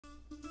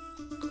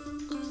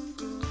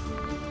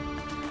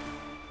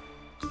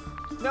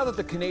Now that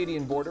the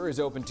Canadian border is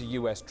open to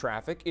U.S.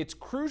 traffic, it's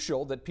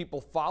crucial that people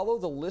follow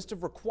the list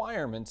of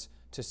requirements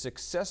to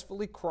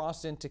successfully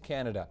cross into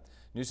Canada.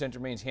 News Center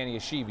Maine's Hannah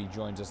Yashivi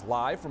joins us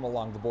live from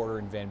along the border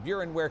in Van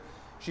Buren, where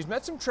she's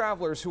met some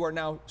travelers who are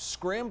now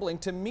scrambling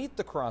to meet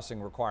the crossing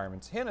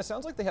requirements. Hannah,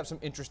 sounds like they have some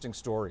interesting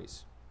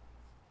stories.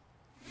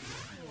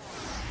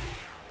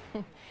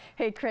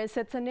 Hey Chris,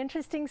 it's an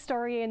interesting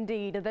story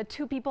indeed. The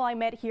two people I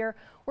met here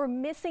were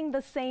missing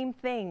the same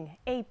thing,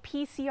 a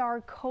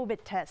PCR COVID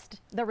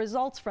test, the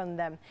results from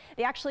them.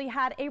 They actually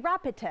had a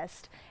rapid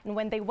test, and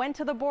when they went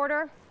to the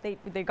border,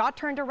 they got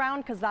turned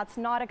around because that's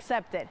not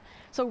accepted.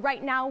 So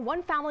right now,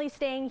 one family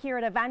staying here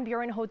at a Van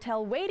Buren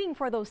hotel waiting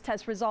for those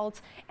test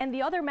results, and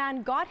the other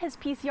man got his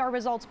PCR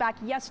results back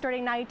yesterday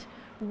night,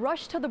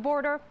 rushed to the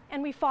border,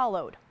 and we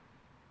followed.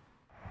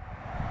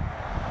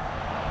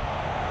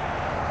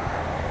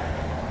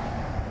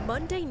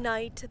 Monday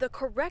night, the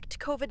correct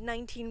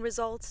COVID-19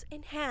 results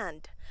in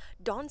hand.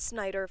 Don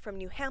Snyder from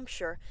New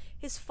Hampshire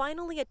is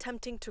finally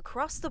attempting to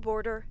cross the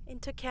border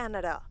into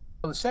Canada.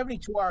 The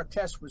 72-hour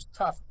test was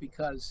tough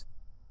because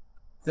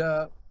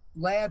the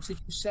labs that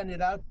you send it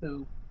out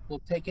to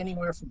will take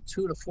anywhere from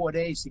 2 to 4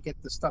 days to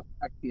get the stuff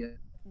back to you.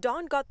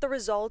 Don got the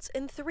results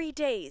in 3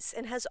 days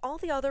and has all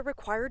the other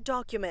required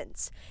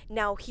documents.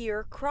 Now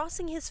here,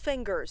 crossing his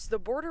fingers, the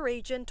border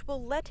agent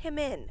will let him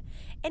in,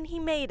 and he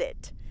made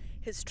it.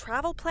 His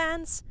travel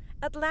plans,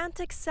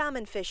 Atlantic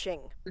salmon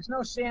fishing. There's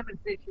no salmon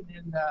fishing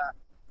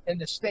in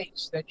the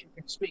States that you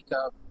can speak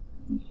of.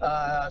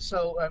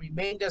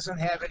 Maine doesn't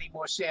have any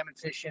more salmon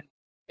fishing,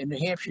 and New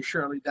Hampshire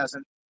surely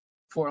doesn't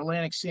for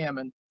Atlantic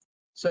salmon.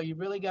 So you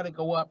really got to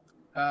go up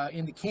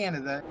into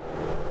Canada.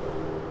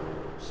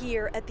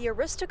 Here at the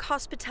Aristic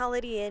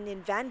Hospitality Inn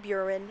in Van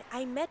Buren,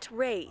 I met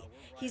Ray.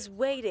 He's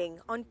waiting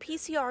on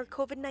PCR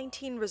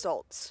COVID-19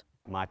 results.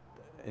 My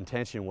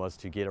intention was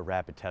to get a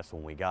rapid test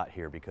when we got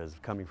here, because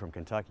coming from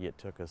Kentucky, it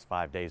took us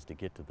 5 days to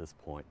get to this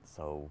point.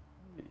 So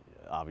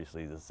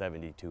obviously the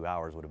 72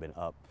 hours would have been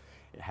up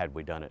had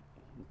we done it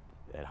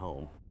at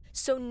home.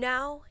 So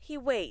now he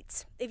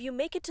waits. If you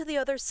make it to the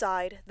other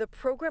side, the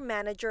program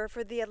manager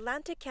for the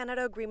Atlantic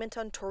Canada Agreement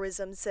on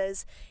Tourism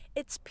says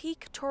it's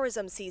peak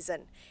tourism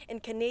season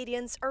and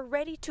Canadians are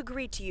ready to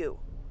greet you.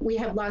 We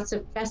have lots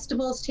of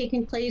festivals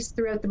taking place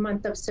throughout the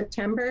month of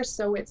September,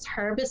 so it's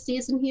harvest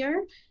season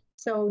here.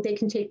 So they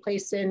can take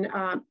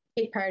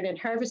part in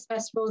harvest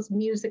festivals,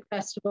 music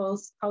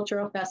festivals,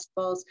 cultural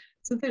festivals.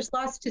 So there's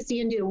lots to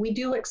see and do. We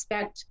do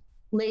expect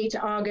late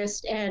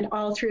August and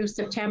all through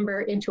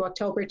September into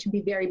October to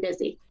be very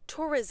busy.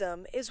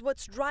 Tourism is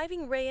what's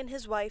driving Ray and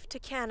his wife to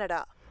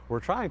Canada. We're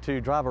trying to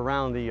drive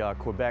around the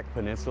Quebec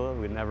Peninsula.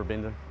 We've never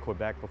been to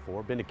Quebec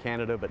before. Been to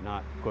Canada, but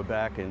not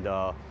Quebec, and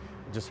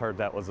just heard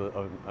that was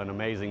an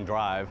amazing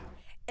drive.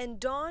 And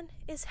Don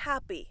is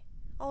happy,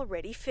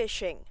 already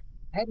fishing.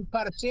 I haven't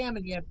caught a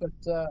salmon yet, but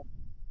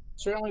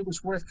certainly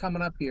was worth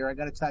coming up here, I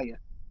got to tell you.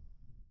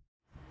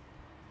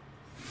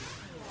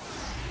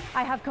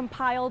 I have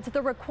compiled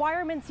the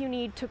requirements you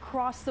need to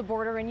cross the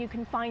border, and you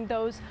can find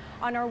those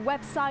on our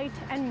website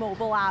and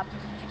mobile app.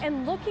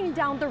 And looking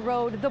down the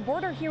road, the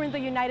border here in the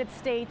United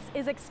States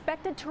is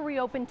expected to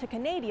reopen to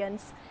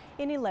Canadians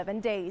in 11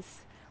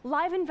 days.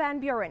 Live in Van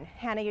Buren,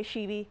 Hannah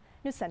Yashivi,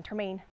 News Center Maine.